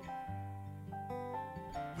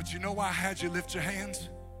 But you know why I had you lift your hands?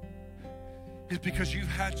 It's because you've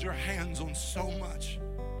had your hands on so much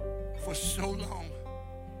for so long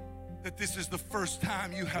that this is the first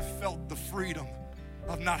time you have felt the freedom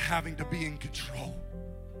of not having to be in control.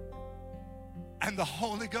 And the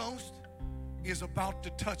Holy Ghost is about to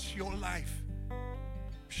touch your life.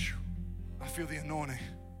 Whew, I feel the anointing.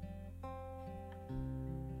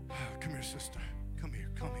 Come here, sister. Come here,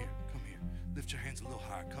 come here, come here. Lift your hands a little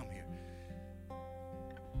higher. Come here.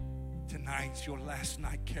 Tonight's your last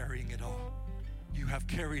night carrying it all. You have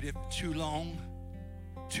carried it too long.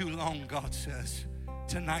 Too long, God says.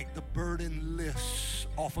 Tonight, the burden lifts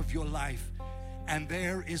off of your life. And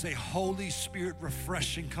there is a Holy Spirit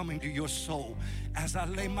refreshing coming to your soul. As I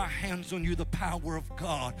lay my hands on you, the power of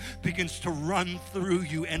God begins to run through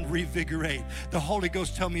you and revigorate. The Holy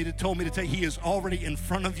Ghost told me to tell you He is already in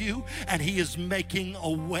front of you and He is making a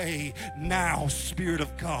way now, Spirit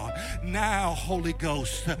of God. Now, Holy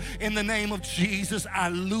Ghost, in the name of Jesus, I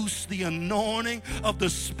loose the anointing of the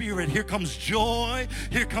Spirit. Here comes joy.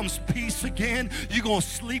 Here comes peace again. You're going to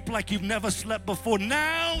sleep like you've never slept before.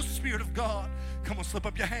 Now, Spirit of God. Come on, slip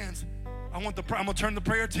up your hands. I'm going to turn the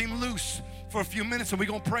prayer team loose for a few minutes, and we're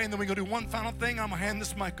going to pray, and then we're going to do one final thing. I'm going to hand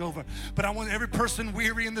this mic over. But I want every person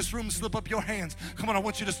weary in this room to slip up your hands. Come on, I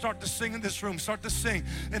want you to start to sing in this room. Start to sing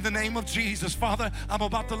in the name of Jesus. Father, I'm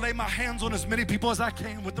about to lay my hands on as many people as I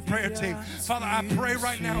can with the prayer team. Father, I pray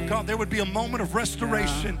right now, God, there would be a moment of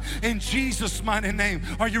restoration in Jesus' mighty name.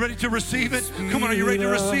 Are you ready to receive it? Come on, are you ready to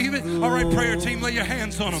receive it? All right, prayer team, lay your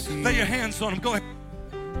hands on them. Lay your hands on them. Go ahead.